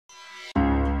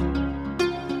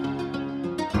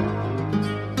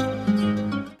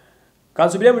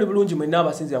Kansubire muri bulungi mwe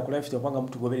n'abasinzi ya life twanga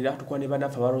mtu goberera tukwa ne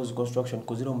banafa ba Rose Construction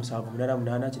ku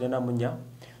 0788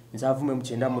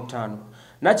 995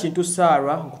 na kintu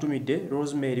Sarah nkutumide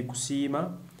Rosemary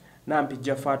Kusiima na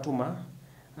Mpija Fatuma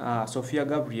Sofia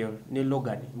Gabriel ne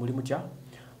Logan muri mutya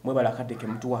mwe balakateke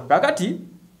mtuwa kakati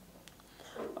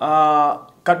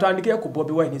katandike ku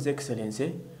Bobi Wine His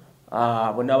Excellency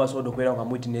bonna abasobola kwera nga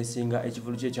witnessinga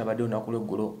ekivulu kye kyabadde onakule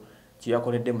ggulo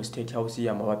kiyakoledde mu State House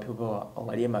ya mabapipa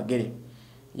wali emagere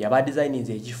yaba designing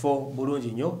ekifo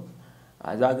bulungi nnyo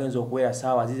azagenza okuwera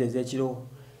saawa zize ez'ekiro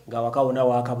nga wakawona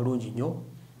waaka bulungi nnyo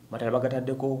matala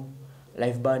bagataddeko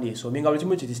live band esominga buli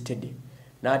kimu kiri steady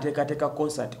n'ateekateeka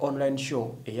concert online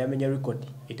show eyamenya record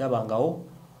etabangawo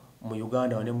mu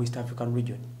Uganda ne mu East African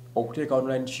region okuteeka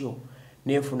online show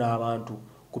nefuna abantu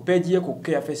ku page ye ku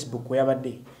Care Facebook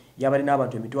yabadde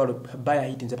n'abantu emitwalo baya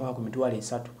hitinze paka ku mitwalo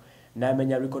 3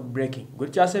 n'amenya record breaking gwe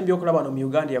kyasembye okulaba no mu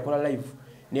Uganda yakola live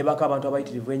nebaka abantu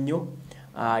abayitirivu ennyo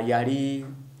yali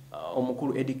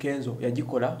omukulu Eddie Kenzo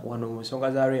yagikola wano mu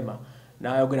nsonga za Rema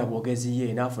n'ayogera bwogezi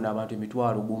ye n'afuna abantu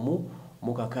emitwalo gumu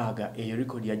mu kakaaga eyo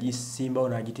record yagisimbawo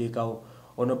n'agiteekawo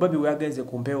ono Bobi yagenze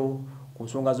ku mpewo ku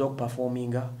nsonga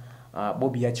z'okuperforminga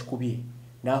Bobi yakikubye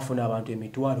n'afuna abantu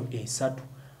emitwalo 3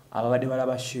 ababadde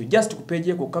balaba show just ku page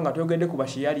ye kokka nga toyogedde ku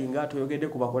basharinga toyogedde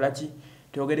ku bakolaki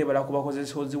toyogedde bala ku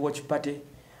bakozi watch party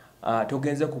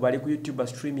togenze ku bali ku YouTube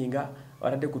streaminga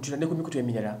batadde ku Twitter ne ku mikutu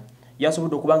emirala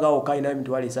yasobodde okubanga awo kayina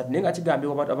emitwalo 3 nenga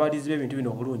kigambye abalizi b'ebintu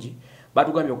bino obulungi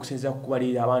batugambye okusinza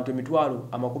kukubalira abantu emitwalo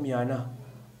 40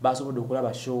 basobodde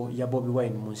okulaba show ya Bobi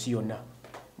Wine mu nsi yonna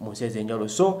mu nsi ez'enjawulo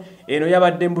so eno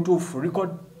yabadde mbutuufu record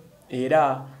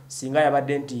era singa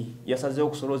yabadde nti yasazeewo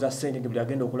okusoloza ssente ndi buli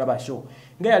agenda okulaba show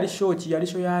nga yali show ki yali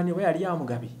show yani oba yali ya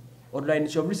Mugabe online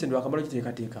show recent wakamala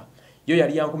kiteekateeka yo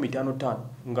yali ya 15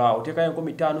 nga oteka ya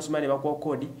 15 simane bakuwa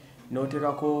kodi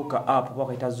n'otekako ka app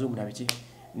bakaita Zoom na biki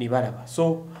ni balaba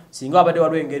so singa abadde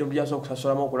walwengeri mbiyaso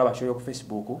okusasolamu okulaba show yo ku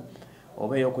Facebook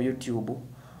oba yo ku YouTube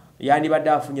yani badde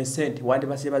afunye ssente wandi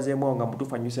basebazeemu nga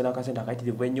mutufa nyuse n'akasente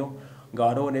akayitirivu ennyo nga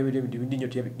waliwo n'ebintu bindinyo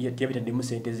tebitadde mu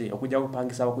ssente ze okujja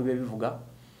kupangisa abakubi b'ebivuga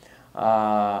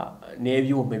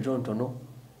n'ebyuma ebitonotono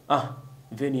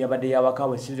veni yabadde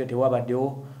yabakawe sinze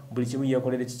tewabaddewo buli kimu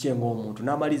yekolere kikyenga omuntu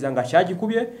n'amaliza nga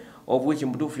kyagikubye obweki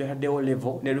mutuufu yataddewo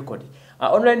level ne record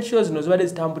online shows no zibadde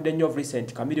zitambudde nnyo of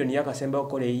recent Chameleon yakasemba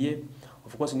okola eye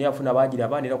of course niye afuna bagira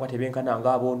abandi era kwatebenkana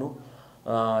nga abono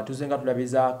tuzenga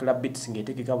tulabiza club beats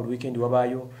ngetekeka buli weekend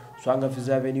wabayo swanga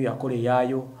Fiza Avenue yakola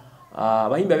yayo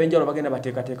bahimba benjalo bagenda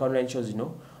bateekateeka online shows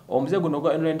no omuze guno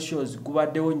gwa online shows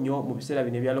kubaddewo nnyo mu biseera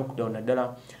bino ebya lockdown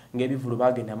naddala ng'ebivulu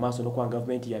bagenda maaso no kwa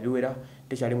government yabiwera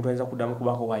tekyali muntu ayinza kuddamu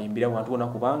kubako wayimbira wantu wona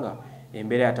kubanga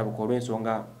embeera yatabuka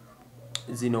olw'ensonga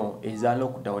zino eza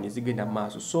lockdown zigenda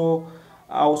maaso so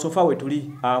so far we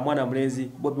tuli mwana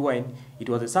mulezi Bobi Wine it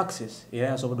was a success era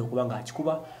yasobodde okuba nga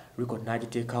akikuba record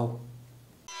n'agiteekawo